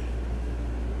been.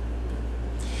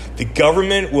 The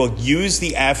government will use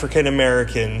the African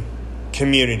American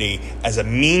community as a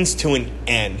means to an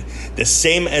end, the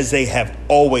same as they have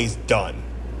always done.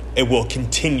 It will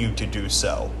continue to do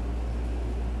so.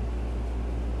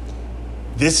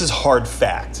 This is hard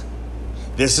fact.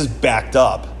 This is backed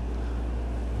up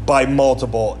by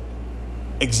multiple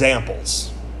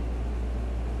examples.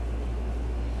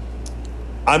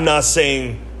 I'm not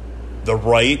saying the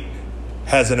right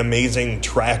has an amazing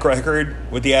track record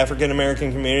with the African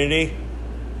American community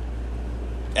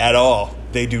at all.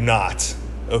 They do not,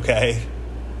 okay?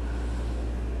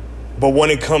 But when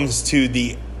it comes to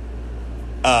the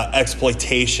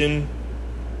exploitation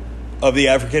of the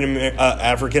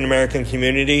African American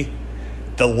community,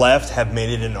 the left have made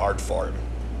it an art form.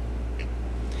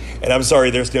 And I'm sorry,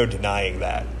 there's no denying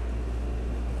that.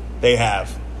 They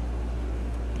have.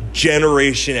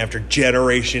 Generation after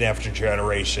generation after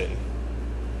generation.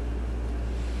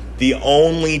 The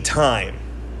only time,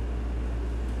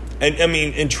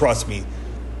 and trust me,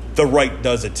 the right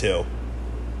does it too.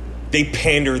 They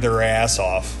pander their ass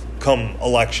off come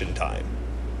election time.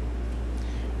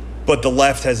 But the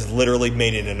left has literally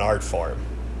made it an art form.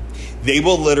 They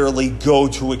will literally go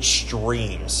to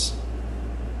extremes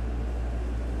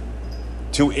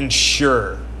to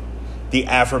ensure the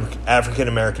African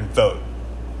American vote.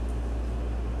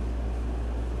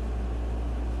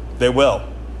 They will.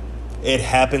 It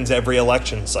happens every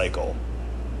election cycle.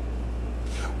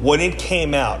 When it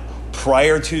came out,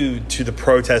 prior to the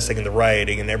protesting and the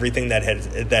rioting and everything that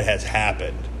has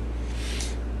happened,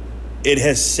 it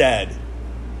has said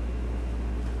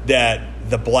that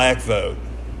the black vote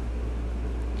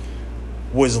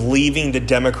was leaving the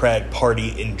Democrat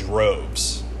Party in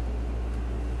droves.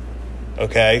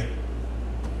 Okay?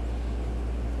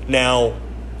 Now,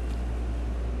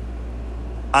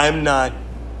 I'm not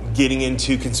getting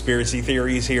into conspiracy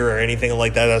theories here or anything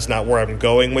like that. That's not where I'm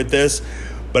going with this.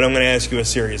 But I'm going to ask you a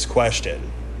serious question.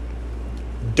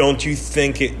 Don't you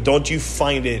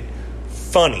find it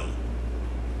funny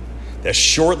that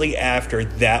shortly after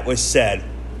that was said,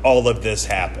 all of this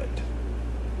happened?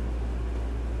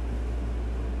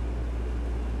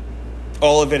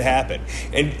 All of it happened.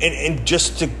 And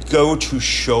just to go to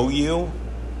show you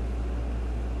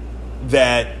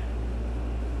that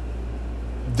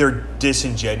they're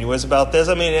disingenuous about this.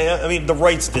 I mean, the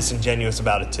right's disingenuous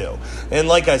about it too. And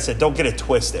like I said, don't get it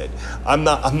twisted. I'm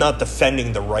not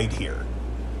defending the right here,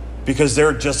 because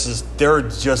they're just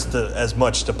as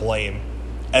much to blame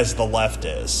as the left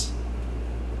is.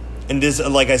 And this,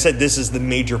 like I said, this is the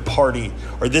major party,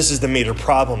 or this is the major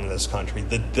problem in this country,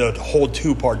 the whole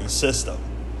two-party system.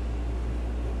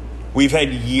 We've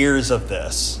had years of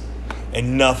this,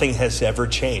 and nothing has ever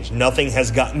changed. Nothing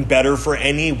has gotten better for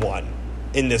anyone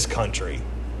in this country.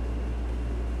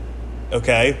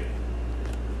 Okay?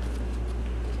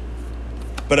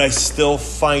 But I still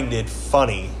find it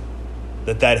funny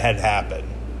that had happened.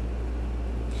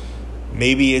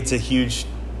 Maybe it's a huge,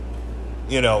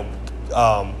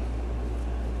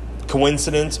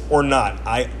 coincidence or not.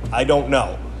 I don't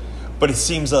know. But it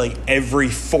seems like every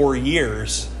 4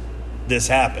 years this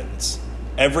happens.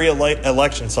 Every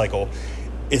election cycle,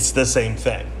 it's the same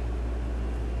thing.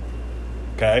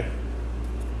 Okay?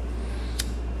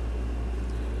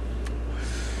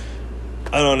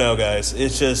 I don't know, guys.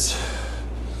 It's just,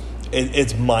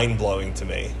 it's mind-blowing to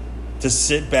me to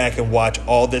sit back and watch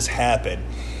all this happen.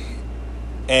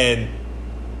 And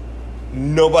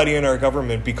nobody in our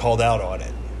government be called out on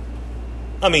it.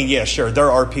 I mean, yeah, sure, there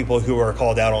are people who are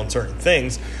called out on certain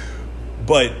things,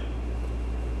 but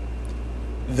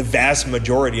the vast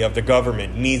majority of the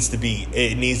government needs to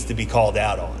be called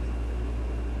out on.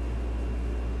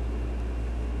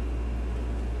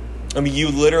 I mean, you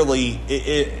literally,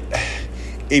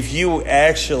 if you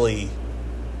actually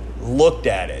looked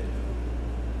at it,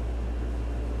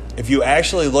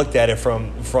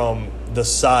 from the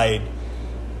side,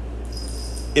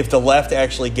 if the left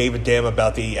actually gave a damn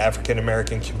about the African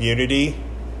American community,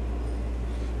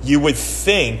 you would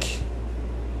think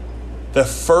the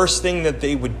first thing that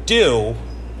they would do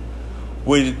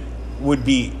would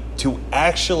be to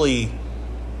actually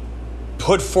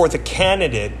put forth a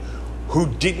candidate who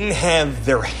didn't have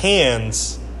their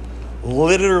hands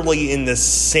literally in the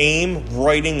same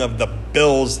writing of the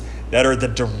bills that are the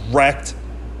direct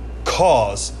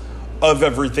cause of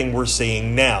everything we're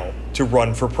seeing now to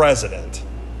run for president.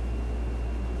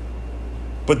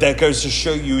 But that goes to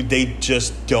show you they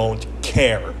just don't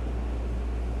care.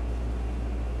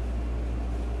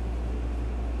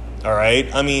 All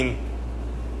right? I mean,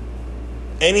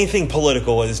 anything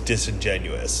political is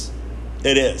disingenuous.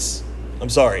 It is. I'm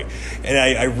sorry. And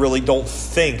I really don't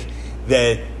think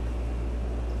that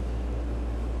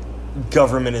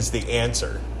government is the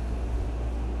answer.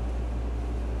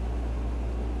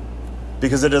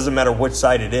 Because it doesn't matter which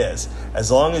side it is.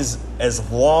 As long as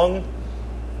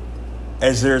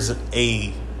there's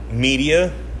a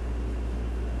media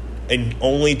and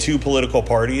only two political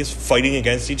parties fighting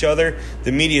against each other,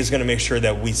 the media is going to make sure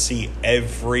that we see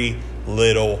every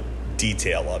little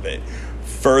detail of it,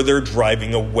 further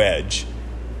driving a wedge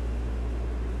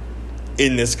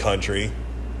in this country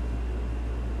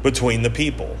between the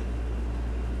people.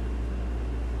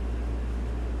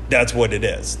 That's what it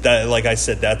is. That, like I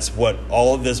said, that's what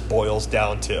all of this boils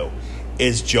down to,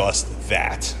 is just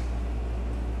that.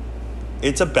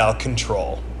 It's about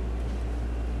control.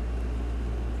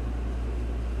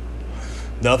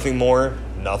 Nothing more,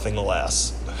 nothing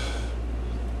less.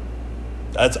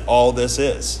 That's all this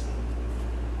is.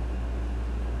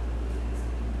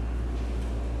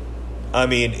 I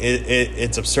mean,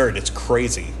 it's absurd. It's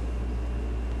crazy.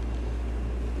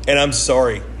 And I'm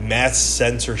sorry, mass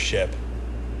censorship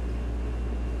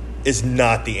is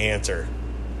not the answer.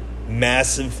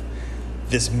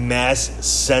 This mass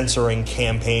censoring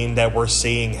campaign that we're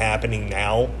seeing happening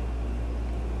now,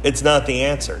 it's not the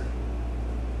answer.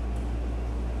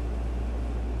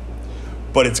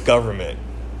 But it's government.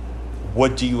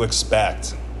 What do you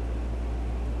expect?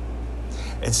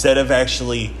 Instead of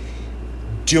actually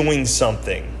doing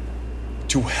something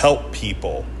to help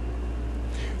people,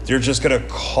 they're just going to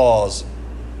cause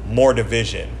more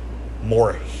division,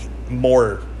 more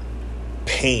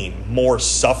pain, more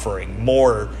suffering,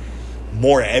 more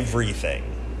everything.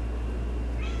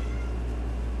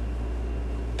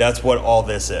 That's what all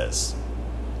this is.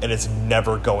 And it's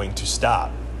never going to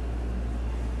stop.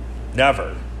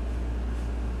 Never.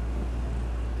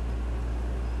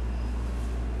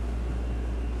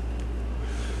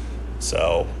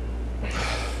 So,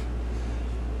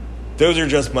 those are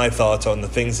just my thoughts on the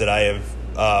things that I have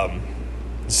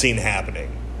seen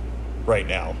happening right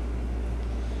now.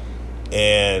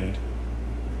 And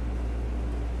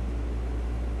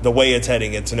the way it's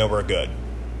heading, it's nowhere good.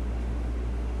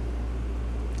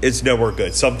 It's nowhere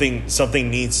good. Something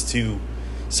needs to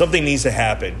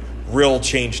happen. Real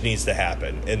change needs to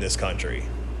happen in this country.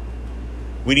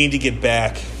 We need to get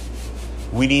back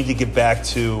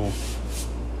to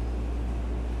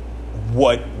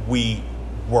what we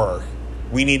were.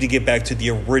 We need to get back to the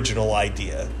original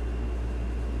idea.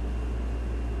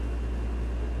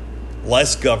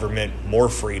 Less government, more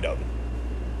freedom.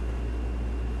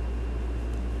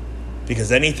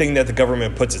 Because anything that the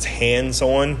government puts its hands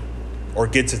on or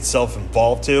gets itself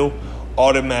involved to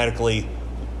automatically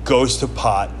goes to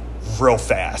pot real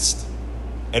fast.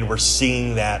 And we're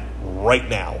seeing that right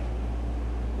now.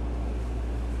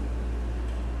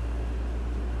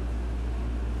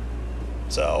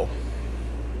 So,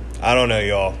 I don't know,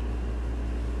 y'all.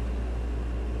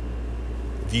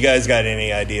 If you guys got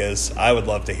any ideas, I would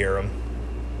love to hear them.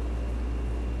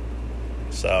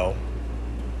 So,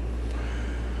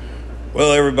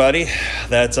 well, everybody,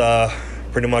 that's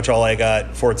pretty much all I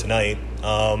got for tonight.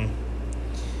 I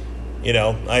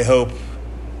hope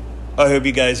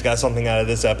you guys got something out of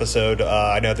this episode.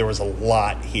 I know there was a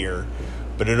lot here,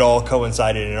 but it all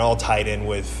coincided and it all tied in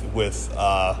with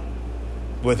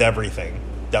everything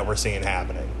that we're seeing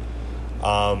happening.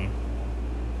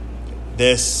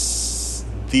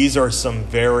 These are some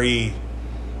very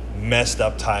messed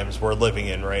up times we're living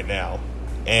in right now.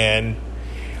 And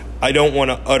I don't want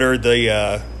to utter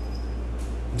the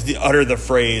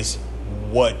phrase,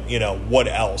 what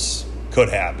else could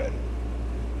happen?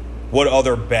 What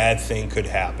other bad thing could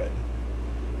happen?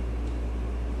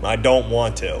 I don't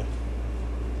want to.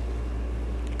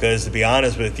 Because to be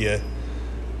honest with you,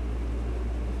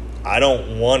 I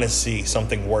don't want to see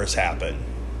something worse happen.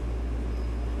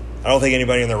 I don't think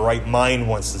anybody in their right mind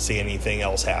wants to see anything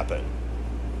else happen.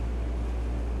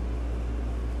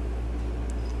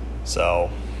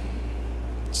 So,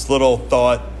 just a little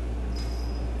thought.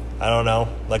 I don't know.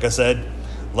 Like I said,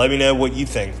 let me know what you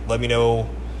think. Let me know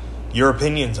your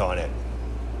opinions on it.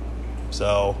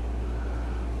 So,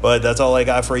 but that's all I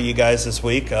got for you guys this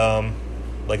week.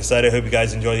 Like I said, I hope you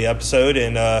guys enjoy the episode,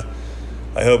 and I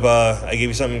hope I gave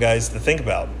you something, guys, to think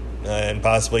about and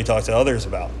possibly talk to others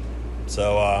about.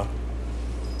 So,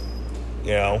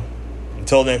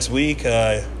 until next week,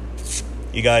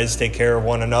 you guys take care of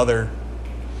one another.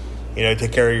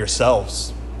 Take care of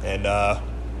yourselves. And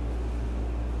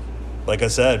like I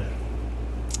said,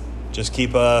 just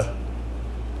keep going.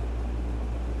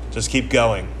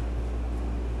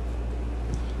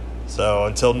 So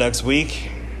until next week,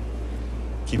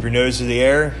 keep your nose to the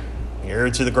air, your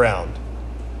ear to the ground.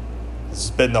 This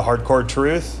has been the Hardcore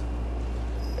Truth,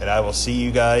 and I will see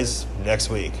you guys next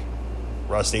week.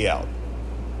 Rusty out.